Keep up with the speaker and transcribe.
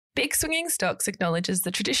Big Swinging Stocks acknowledges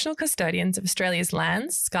the traditional custodians of Australia's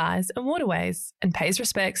lands, skies and waterways and pays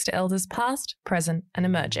respects to elders past, present and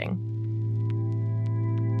emerging.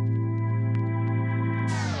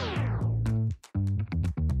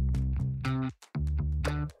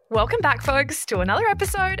 Welcome back, folks, to another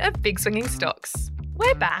episode of Big Swinging Stocks.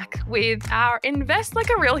 We're back with our Invest Like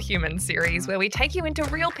a Real Human series, where we take you into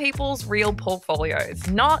real people's real portfolios.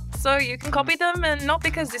 Not so you can copy them, and not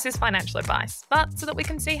because this is financial advice, but so that we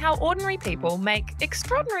can see how ordinary people make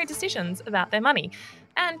extraordinary decisions about their money.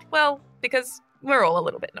 And, well, because we're all a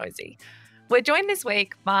little bit nosy. We're joined this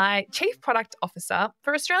week by Chief Product Officer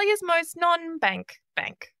for Australia's most non-bank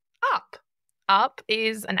bank, Up. Up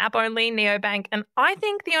is an app-only neobank, and I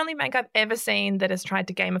think the only bank I've ever seen that has tried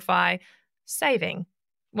to gamify saving.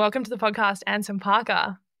 Welcome to the podcast, Anson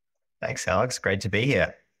Parker. Thanks, Alex. Great to be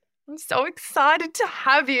here. I'm so excited to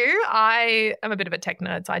have you. I am a bit of a tech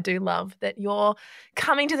nerd, so I do love that you're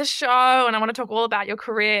coming to the show, and I want to talk all about your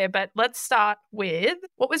career. But let's start with,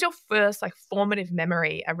 what was your first formative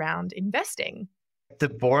memory around investing? The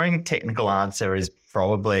boring technical answer is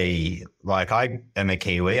probably I am a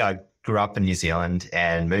Kiwi. I grew up in New Zealand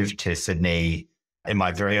and moved to Sydney in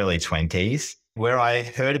my very early 20s, where I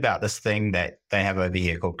heard about this thing that they have over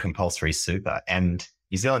here called compulsory super. And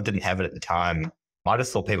New Zealand didn't have it at the time. I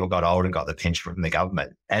just thought people got old and got the pension from the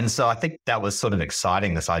government. And so I think that was sort of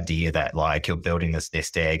exciting, this idea that you're building this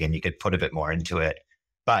nest egg and you could put a bit more into it.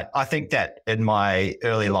 But I think that in my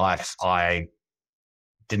early life, I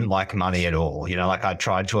didn't like money at all. I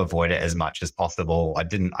tried to avoid it as much as possible. I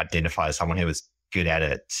didn't identify as someone who was good at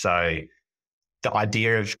it. So the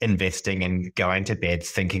idea of investing and going to bed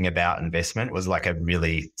thinking about investment was a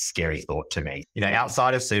really scary thought to me.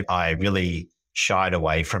 Outside of super, I really shied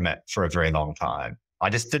away from it for a very long time. I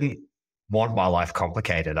just didn't want my life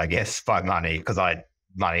complicated, I guess, by money, because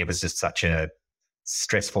money was just such a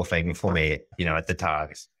stressful thing for me, at the time.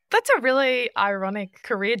 That's a really ironic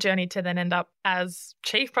career journey to then end up as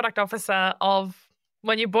Chief Product Officer of,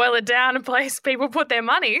 when you boil it down, a place people put their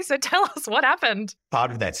money. So tell us what happened. Part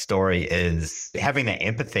of that story is having that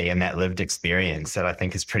empathy and that lived experience that I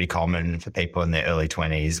think is pretty common for people in their early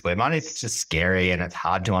 20s, where money's just scary and it's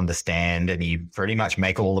hard to understand and you pretty much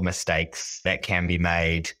make all the mistakes that can be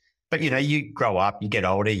made. But, you grow up, you get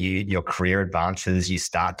older, your career advances, you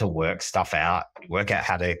start to work stuff out, work out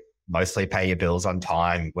how to mostly pay your bills on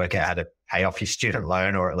time, work out how to pay off your student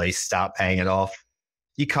loan or at least start paying it off.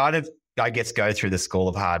 You kind of, I guess, go through the school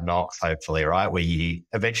of hard knocks, hopefully, right? Where you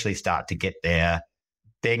eventually start to get there,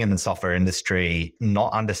 being in the software industry,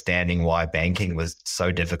 not understanding why banking was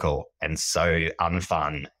so difficult and so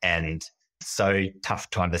unfun and so tough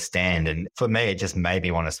to understand. And for me, it just made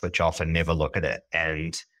me want to switch off and never look at it.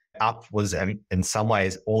 And Up was in some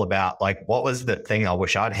ways all about what was the thing I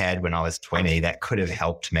wish I'd had when I was 20 that could have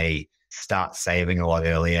helped me start saving a lot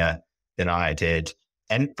earlier than I did.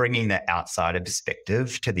 And bringing that outsider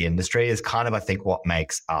perspective to the industry is kind of, I think, what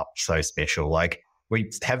makes Up so special.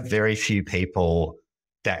 We have very few people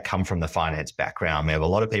that come from the finance background. We have a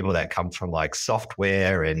lot of people that come from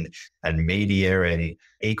software and media and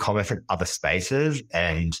e-commerce and other spaces.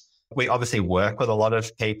 And we obviously work with a lot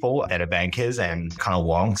of people that are bankers and kind of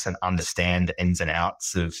wonks and understand the ins and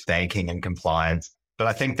outs of banking and compliance. But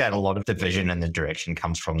I think that a lot of the vision and the direction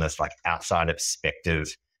comes from this outsider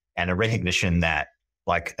perspective and a recognition that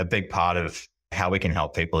a big part of how we can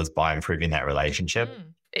help people is by improving that relationship.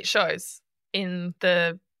 It shows in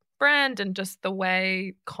the brand and just the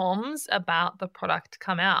way comms about the product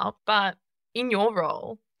come out. But in your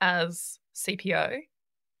role as CPO,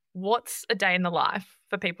 what's a day in the life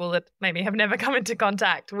for people that maybe have never come into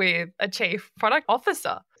contact with a Chief Product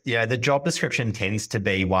Officer? Yeah, the job description tends to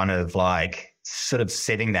be one of sort of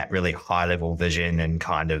setting that really high level vision and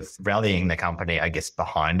kind of rallying the company, I guess,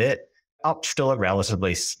 behind it. Up's still a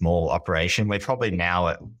relatively small operation. We're probably now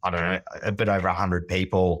at, a bit over 100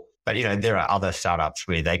 people. But, there are other startups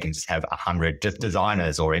where they can just have 100 just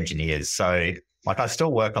designers or engineers. So, I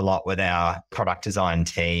still work a lot with our product design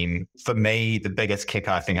team. For me, the biggest kick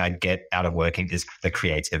I think I get out of working is the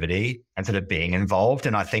creativity and sort of being involved.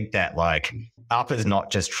 And I think that Up is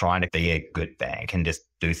not just trying to be a good bank and just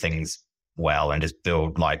do things well and just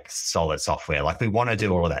build solid software. We want to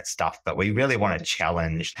do all of that stuff, but we really want to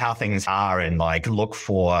challenge how things are and look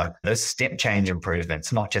for those step change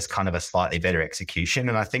improvements, not just kind of a slightly better execution.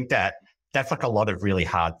 And I think that that's a lot of really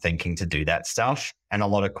hard thinking to do that stuff and a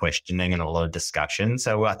lot of questioning and a lot of discussion.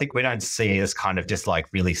 So I think we don't see it as kind of just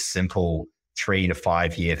really simple 3 to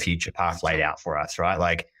 5 year future path laid out for us,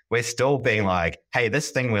 right? We're still being hey,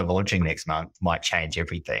 this thing we're launching next month might change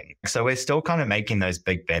everything. So we're still kind of making those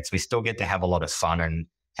big bets. We still get to have a lot of fun and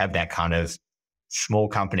have that kind of small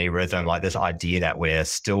company rhythm, like this idea that we're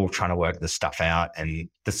still trying to work this stuff out. And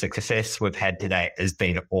the success we've had today has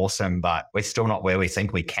been awesome, but we're still not where we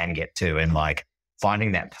think we can get to. And like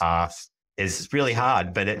finding that path is really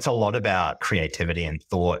hard, but it's a lot about creativity and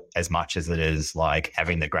thought as much as it is like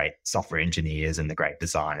having the great software engineers and the great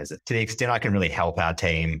designers. To the extent I can really help our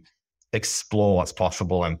team explore what's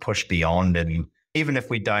possible and push beyond, and even if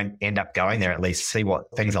we don't end up going there, at least see what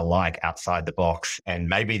things are like outside the box. And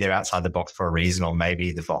maybe they're outside the box for a reason, or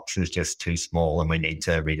maybe the box is just too small and we need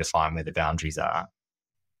to redefine where the boundaries are.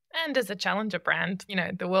 And as a challenger brand,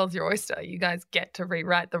 the world's your oyster. You guys get to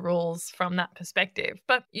rewrite the rules from that perspective.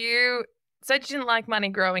 But you said you didn't like money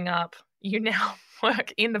growing up. You now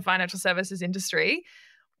work in the financial services industry.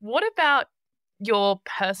 What about your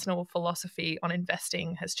personal philosophy on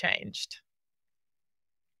investing has changed?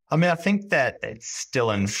 I mean, I think that it's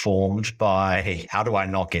still informed by how do I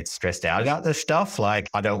not get stressed out about this stuff? Like,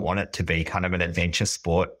 I don't want it to be kind of an adventure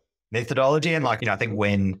sport methodology. And like, I think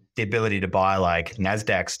when the ability to buy like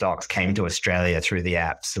NASDAQ stocks came to Australia through the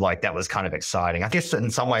apps, like that was kind of exciting. I guess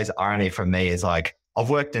in some ways, irony for me is like, I've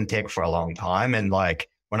worked in tech for a long time. And like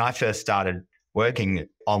when I first started working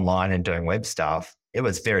online and doing web stuff, it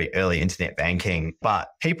was very early internet banking, but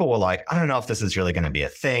people were like, I don't know if this is really going to be a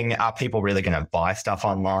thing. Are people really going to buy stuff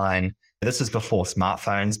online? This is before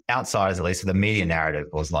smartphones. Outsiders, at least, the media narrative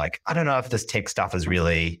was like, I don't know if this tech stuff is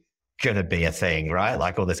really going to be a thing, right?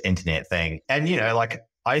 Like all this internet thing. And, like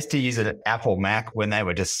I used to use an Apple Mac when they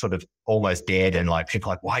were just sort of almost dead. And like people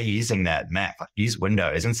are like, why are you using that Mac? Like, use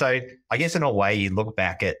Windows. And so I guess in a way you look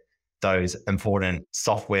back at those important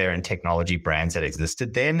software and technology brands that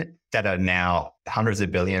existed then that are now hundreds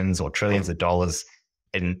of billions or trillions of dollars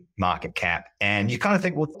in market cap. And you kind of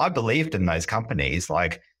think, well, I believed in those companies.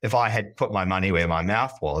 Like if I had put my money where my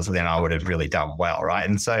mouth was, then I would have really done well, right?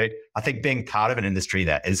 And so I think being part of an industry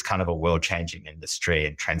that is kind of a world-changing industry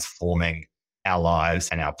and transforming our lives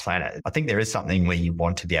and our planet, I think there is something where you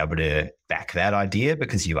want to be able to back that idea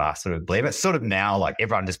because you are sort of believe it. Sort of now, like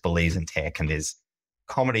everyone just believes in tech, and there's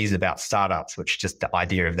comedies about startups, which just the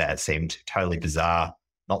idea of that seemed totally bizarre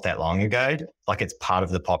not that long ago. Like it's part of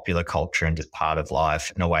the popular culture and just part of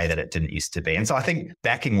life in a way that it didn't used to be. And so I think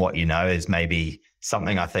backing what you know is maybe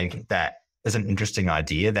something I think that is an interesting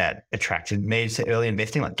idea that attracted me to early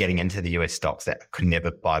investing, like getting into the US stocks that I could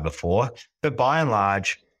never buy before. But by and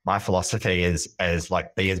large, my philosophy is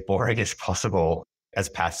like be as boring as possible, as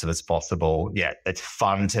passive as possible. Yeah, it's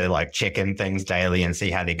fun to like check in things daily and see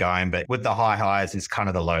how they're going. But with the high highs, it's kind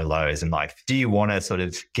of the low lows. And like, do you want to sort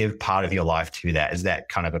of give part of your life to that? Is that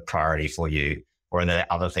kind of a priority for you? Or are there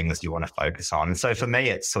other things you want to focus on? And so for me,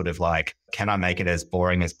 it's sort of like, can I make it as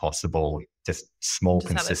boring as possible? Just small,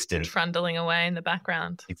 just consistent. Have it trundling away in the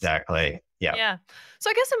background. Exactly. Yeah. Yeah. So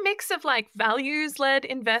I guess a mix of like values-led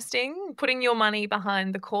investing, putting your money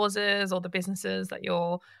behind the causes or the businesses that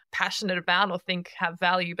you're passionate about or think have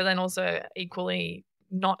value, but then also equally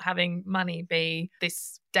not having money be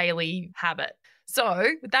this daily habit. So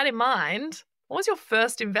with that in mind, what was your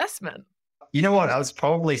first investment? You know what? I was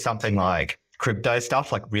probably something like crypto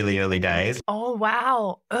stuff, like really early days. Oh,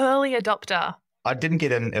 wow. Early adopter. I didn't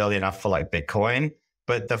get in early enough for like Bitcoin,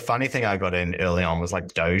 but the funny thing I got in early on was like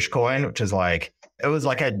Dogecoin, which is like, it was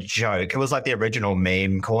like a joke. It was like the original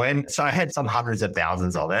meme coin. So I had some hundreds of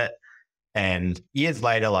thousands of it. And years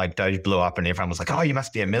later, like Doge blew up and everyone was like, oh, you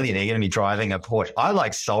must be a millionaire. You're going to be driving a Porsche. I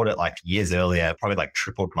like sold it like years earlier, probably like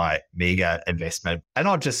tripled my mega investment. And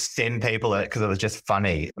I'll just send people it because it was just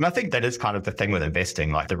funny. And I think that is kind of the thing with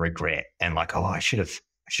investing, like the regret and like, oh, I should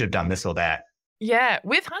have done this or that. Yeah,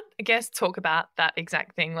 we've had a guest talk about that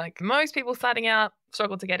exact thing. Like most people starting out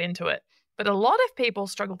struggle to get into it, but a lot of people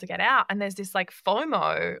struggle to get out. And there's this like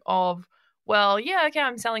FOMO of, well, yeah, okay,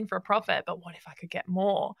 I'm selling for a profit, but what if I could get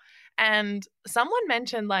more? And someone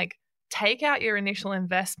mentioned like take out your initial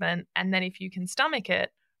investment and then if you can stomach it,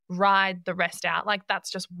 ride the rest out. Like that's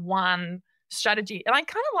just one strategy. And I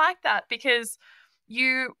kind of like that because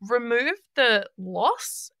you remove the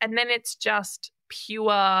loss and then it's just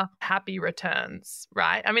pure happy returns,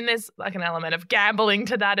 right? I mean, there's like an element of gambling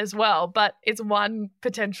to that as well, but it's one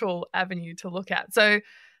potential avenue to look at. So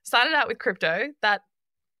started out with crypto. That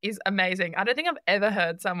is amazing. I don't think I've ever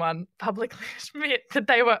heard someone publicly admit that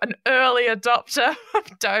they were an early adopter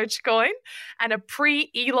of Dogecoin and a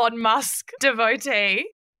pre-Elon Musk devotee.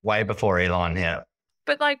 Way before Elon, yeah.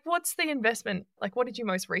 But like, what's the investment? Like, what did you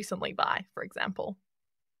most recently buy, for example?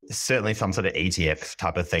 Certainly some sort of ETF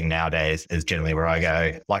type of thing nowadays is generally where I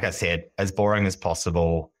go. Like I said, as boring as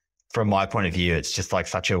possible, from my point of view, it's just like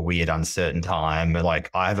such a weird, uncertain time. Like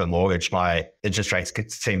I have a mortgage, my interest rates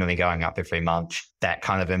could seemingly going up every month. That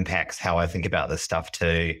kind of impacts how I think about this stuff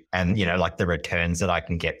too. And, like the returns that I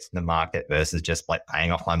can get from the market versus just like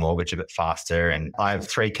paying off my mortgage a bit faster. And I have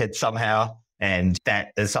 3 kids somehow. And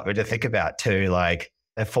that is something to think about too. Like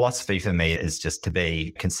a philosophy for me is just to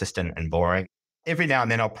be consistent and boring. Every now and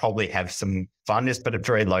then I'll probably have some fun, just but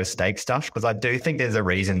very low stakes stuff, because I do think there's a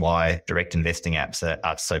reason why direct investing apps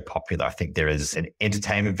are so popular. I think there is an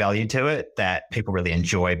entertainment value to it that people really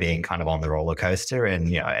enjoy being kind of on the roller coaster.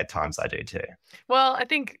 And, at times I do too. Well, I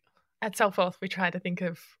think at Self-Wealth, we try to think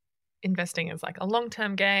of investing as like a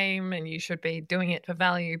long-term game and you should be doing it for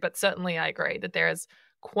value. But certainly I agree that there is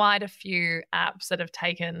quite a few apps that have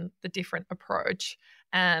taken the different approach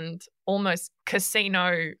and almost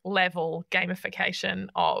casino level gamification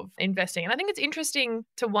of investing. And I think it's interesting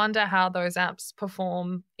to wonder how those apps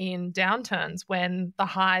perform in downturns when the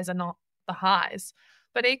highs are not the highs.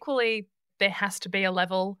 But equally, there has to be a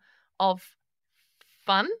level of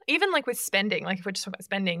fun, even like with spending. Like if we're just talking about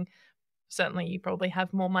spending, certainly you probably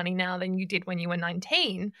have more money now than you did when you were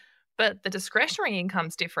 19, but the discretionary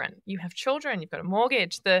income's different. You have children, you've got a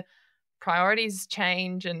mortgage, the priorities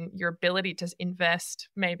change and your ability to invest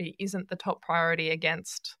maybe isn't the top priority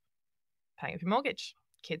against paying off your mortgage,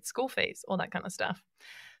 kids' school fees, all that kind of stuff.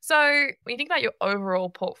 So when you think about your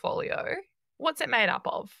overall portfolio, what's it made up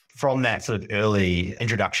of? From that sort of early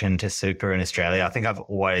introduction to super in Australia, I think I've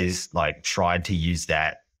always tried to use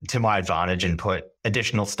that to my advantage and put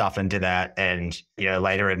additional stuff into that. And,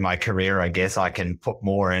 later in my career, I guess I can put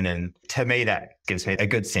more in. And to me, that gives me a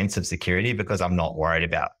good sense of security because I'm not worried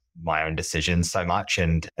about my own decisions so much.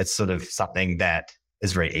 And it's sort of something that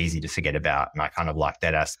is very easy to forget about. And I kind of like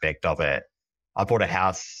that aspect of it. I bought a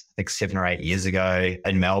house, I think 7 or 8 years ago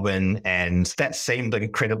in Melbourne, and that seemed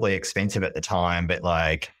incredibly expensive at the time, but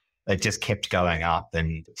it just kept going up.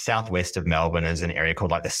 And southwest of Melbourne is an area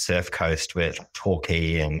called the Surf Coast with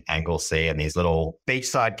Torquay and Anglesea and these little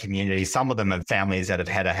beachside communities. Some of them are families that have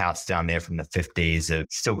had a house down there from the 50s, have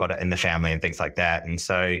still got it in the family and things like that. And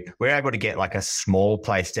so we're able to get a small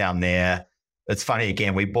place down there. It's funny,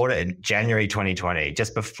 again, we bought it in January 2020,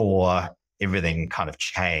 just before everything kind of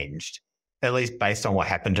changed, at least based on what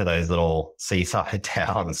happened to those little seaside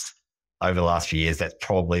towns over the last few years. That's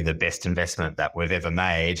probably the best investment that we've ever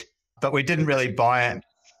made. But we didn't really buy it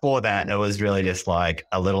for that. It was really just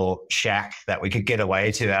a little shack that we could get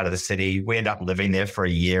away to out of the city. We ended up living there for a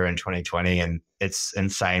year in 2020, and it's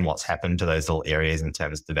insane what's happened to those little areas in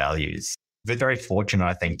terms of the values. We're very fortunate,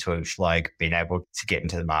 I think, to have been able to get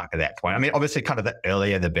into the market at that point. I mean, obviously kind of the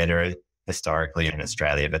earlier, the better historically in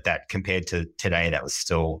Australia, but that compared to today, that was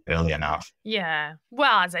still early enough. Yeah.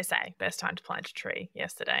 Well, as I say, best time to plant a tree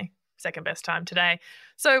yesterday, second best time today.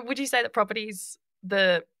 So would you say that property's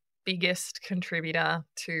the biggest contributor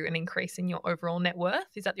to an increase in your overall net worth?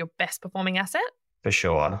 Is that your best performing asset? For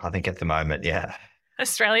sure. I think at the moment, yeah.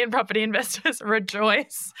 Australian property investors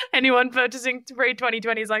rejoice. Anyone purchasing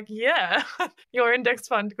pre-2020 is yeah, your index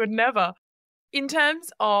fund could never. In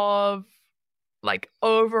terms of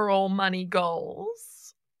overall money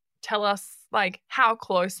goals, tell us how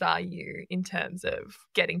close are you in terms of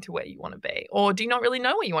getting to where you want to be? Or do you not really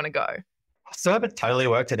know where you want to go? I still haven't totally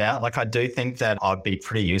worked it out. I do think that I'd be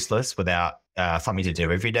pretty useless without something to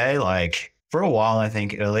do every day. For a while, I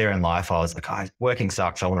think earlier in life, I was working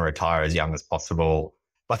sucks. I want to retire as young as possible.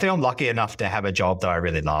 But I think I'm lucky enough to have a job that I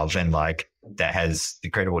really love and that has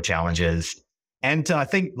incredible challenges. And I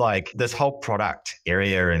think this whole product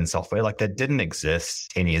area in software, that didn't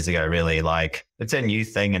exist 10 years ago, really. It's a new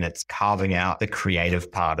thing and it's carving out the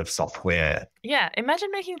creative part of software. Yeah. Imagine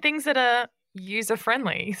making things that are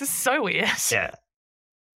user-friendly. This is so weird. Yeah.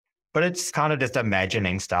 But it's kind of just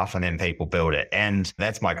imagining stuff and then people build it. And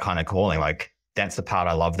that's my kind of calling. That's the part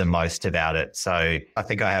I love the most about it. So I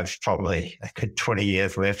think I have probably a good 20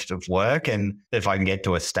 years left of work. And if I can get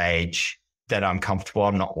to a stage that I'm comfortable,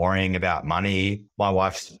 I'm not worrying about money. My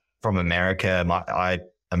wife's from America. I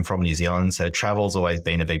am from New Zealand. So travel's always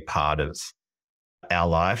been a big part of our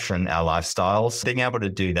life and our lifestyles. Being able to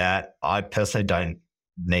do that, I personally don't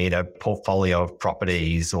need a portfolio of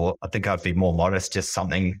properties, or I think I'd be more modest, just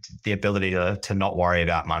the ability to not worry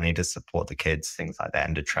about money, to support the kids, things like that,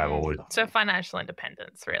 and to travel. So financial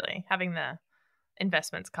independence, really, having the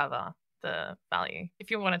investments cover the value.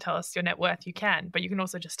 If you want to tell us your net worth, you can, but you can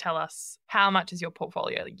also just tell us how much is your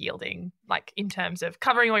portfolio yielding, in terms of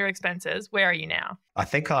covering all your expenses. Where are you now? I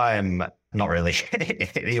think I'm not really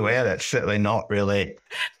anywhere. That's certainly not really.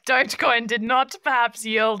 Dogecoin did not perhaps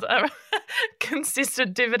yield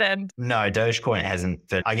consistent dividend. No, Dogecoin hasn't.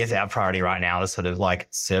 But I guess our priority right now is sort of like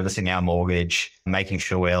servicing our mortgage, making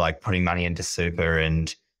sure we're like putting money into super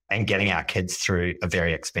and getting our kids through a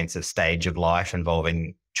very expensive stage of life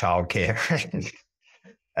involving childcare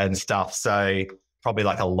and stuff. So probably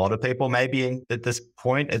like a lot of people maybe at this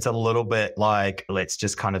point, it's a little bit like, let's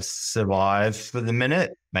just kind of survive for the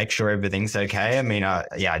minute, make sure everything's okay. I mean,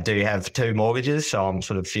 I do have 2 mortgages, so I'm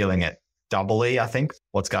sort of feeling it doubly, I think,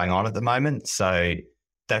 what's going on at the moment. So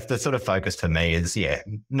that's the sort of focus for me is,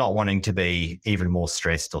 not wanting to be even more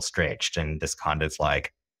stressed or stretched and just kind of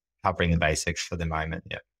like covering the basics for the moment.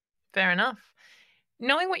 Yeah. Fair enough.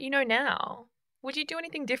 Knowing what you know now, would you do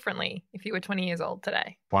anything differently if you were 20 years old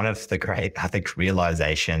today? One of the great, I think,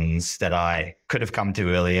 realizations that I could have come to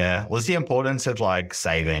earlier was the importance of like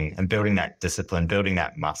saving and building that discipline, building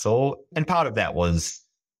that muscle. And part of that was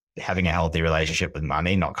having a healthy relationship with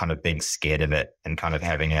money, not kind of being scared of it and kind of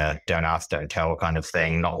having a don't ask, don't tell kind of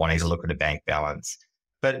thing, not wanting to look at a bank balance.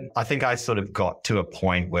 But I think I sort of got to a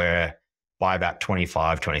point where by about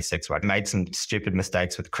 25, 26, where I made some stupid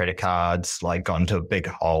mistakes with credit cards, like got into a big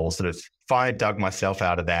hole, sort of finally dug myself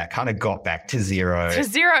out of that, kind of got back to zero. To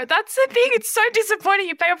zero. That's the thing. It's so disappointing.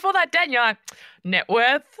 You pay off all that debt and you're like, net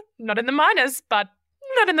worth, not in the minus, but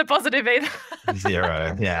not in the positive either.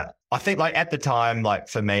 Zero. Yeah. I think like at the time, like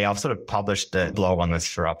for me, I've sort of published a blog on this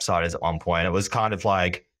for Upsiders at one point. It was kind of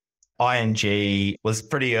like ING was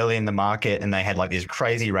pretty early in the market and they had like these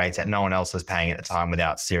crazy rates that no one else was paying at the time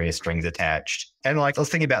without serious strings attached. And like I was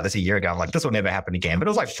thinking about this a year ago, I'm like, this will never happen again. But it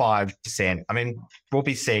was like 5%. I mean, we'll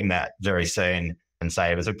be seeing that very soon and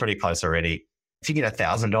savers are pretty close already. If you get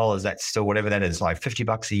 $1,000, that's still whatever that is, like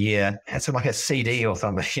 $50 a year. That's like a CD or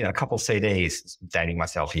something, a couple of CDs, dating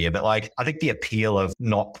myself here. But like, I think the appeal of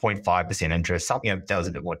not 0.5% interest, something that was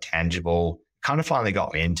a bit more tangible, kind of finally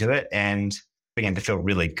got me into it and began to feel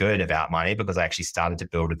really good about money because I actually started to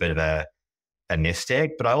build a bit of a nest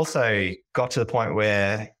egg. But I also got to the point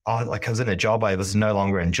where I was in a job I was no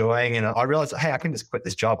longer enjoying. And I realized, hey, I can just quit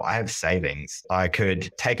this job. I have savings. I could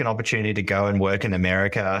take an opportunity to go and work in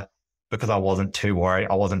America because I wasn't too worried.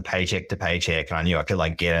 I wasn't paycheck to paycheck. And I knew I could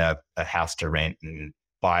like get a house to rent and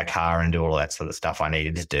buy a car and do all that sort of stuff I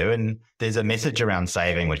needed to do. And there's a message around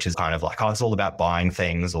saving, which is kind of like, it's all about buying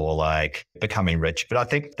things or like becoming rich. But I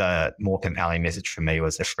think the more compelling message for me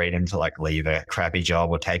was the freedom to like leave a crappy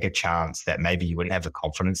job or take a chance that maybe you wouldn't have the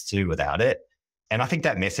confidence to without it. And I think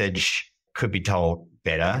that message could be told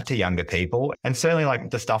better to younger people. And certainly like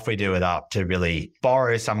the stuff we do with Up to really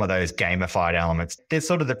borrow some of those gamified elements. There's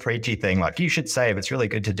sort of the preachy thing, like you should save, it's really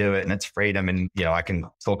good to do it and it's freedom. And, I can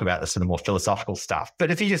talk about the sort of more philosophical stuff. But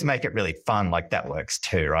if you just make it really fun, like that works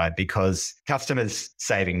too, right? Because customers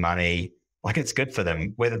saving money, like it's good for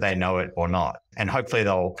them, whether they know it or not. And hopefully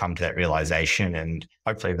they'll come to that realization and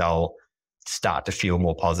hopefully they'll start to feel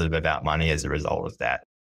more positive about money as a result of that.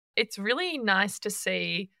 It's really nice to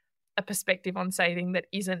see a perspective on saving that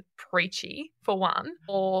isn't preachy, for one,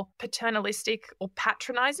 or paternalistic or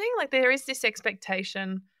patronizing. Like there is this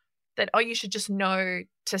expectation that, you should just know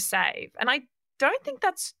to save. And I don't think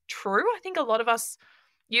that's true. I think a lot of us,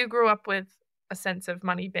 you grew up with a sense of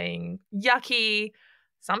money being yucky.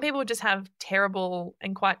 Some people just have terrible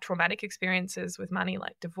and quite traumatic experiences with money,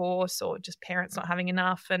 like divorce or just parents not having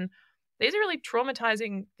enough. And these are really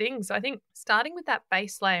traumatizing things. So I think starting with that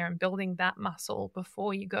base layer and building that muscle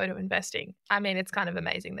before you go to investing. I mean, it's kind of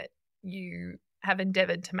amazing that you have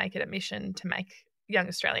endeavored to make it a mission to make young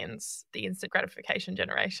Australians, the instant gratification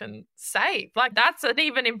generation, save. Like that's an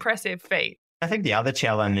even impressive feat. I think the other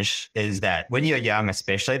challenge is that when you're young,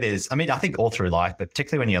 especially I think all through life, but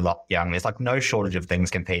particularly when you're young, there's like no shortage of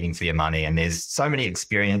things competing for your money. And there's so many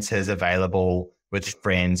experiences available with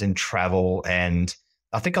friends and travel. And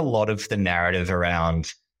I think a lot of the narrative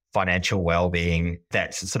around financial well-being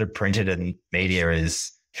that's sort of printed in media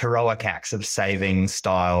is heroic acts of saving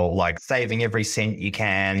style, like saving every cent you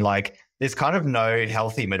can. Like there's kind of no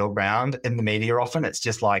healthy middle ground in the media often. It's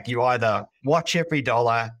just like you either watch every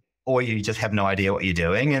dollar or you just have no idea what you're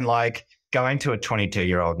doing. And like going to a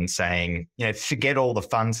 22-year-old and saying, forget all the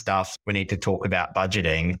fun stuff. We need to talk about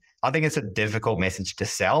budgeting. I think it's a difficult message to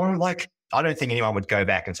sell. And like, I don't think anyone would go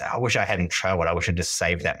back and say, I wish I hadn't traveled. I wish I'd just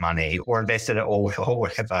saved that money or invested it or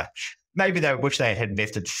whatever. Maybe they wish they had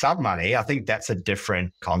invested some money. I think that's a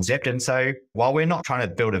different concept. And so while we're not trying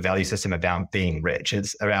to build a value system about being rich,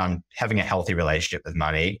 it's around having a healthy relationship with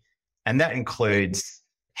money. And that includes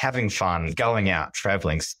having fun, going out,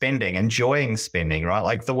 traveling, spending, enjoying spending, right?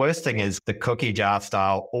 Like the worst thing is the cookie jar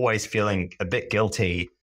style, always feeling a bit guilty.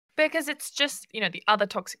 Because it's just, the other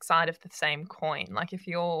toxic side of the same coin. Like if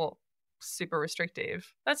you're super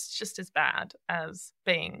restrictive, that's just as bad as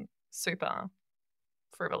being super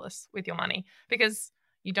frivolous with your money because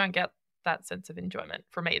you don't get that sense of enjoyment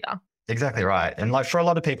from either. Exactly right. And like for a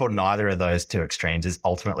lot of people, neither of those two extremes is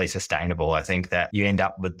ultimately sustainable. I think that you end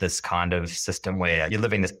up with this kind of system where you're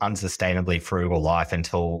living this unsustainably frugal life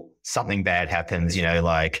until something bad happens,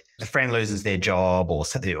 like a friend loses their job or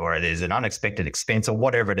something, or it is an unexpected expense or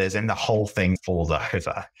whatever it is, and the whole thing falls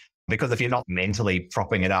over. Because if you're not mentally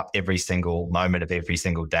propping it up every single moment of every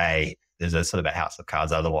single day, there's a sort of a house of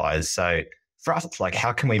cards otherwise. So for us, it's like,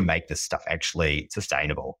 how can we make this stuff actually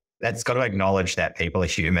sustainable? That's got to acknowledge that people are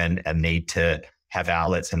human and need to have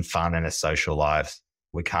outlets and fun in a social life.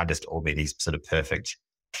 We can't just all be these sort of perfect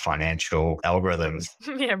financial algorithms.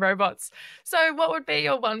 Yeah, robots. So what would be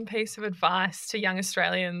your one piece of advice to young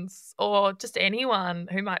Australians or just anyone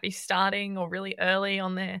who might be starting or really early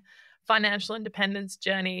on their financial independence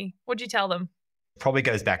journey? What would you tell them? Probably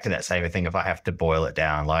goes back to that saver thing if I have to boil it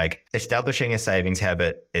down. Like establishing a savings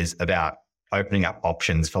habit is about opening up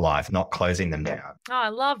options for life, not closing them down. Oh, I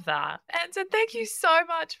love that. Anson, thank you so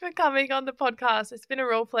much for coming on the podcast. It's been a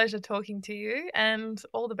real pleasure talking to you, and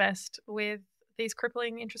all the best with these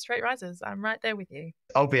crippling interest rate rises. I'm right there with you.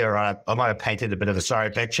 I'll be all right. I might have painted a bit of a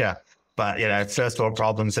sorry picture, but first world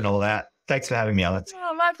problems and all that. Thanks for having me, Alex.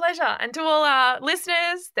 Oh, my pleasure. And to all our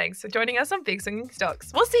listeners, thanks for joining us on Big Swinging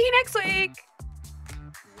Stocks. We'll see you next week.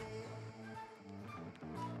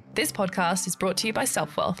 This podcast is brought to you by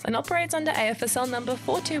Self-Wealth and operates under AFSL number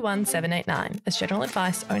 421789 as general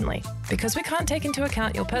advice only. Because we can't take into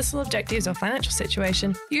account your personal objectives or financial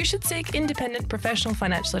situation, you should seek independent professional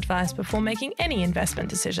financial advice before making any investment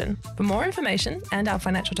decision. For more information and our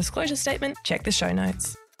financial disclosure statement, check the show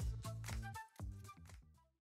notes.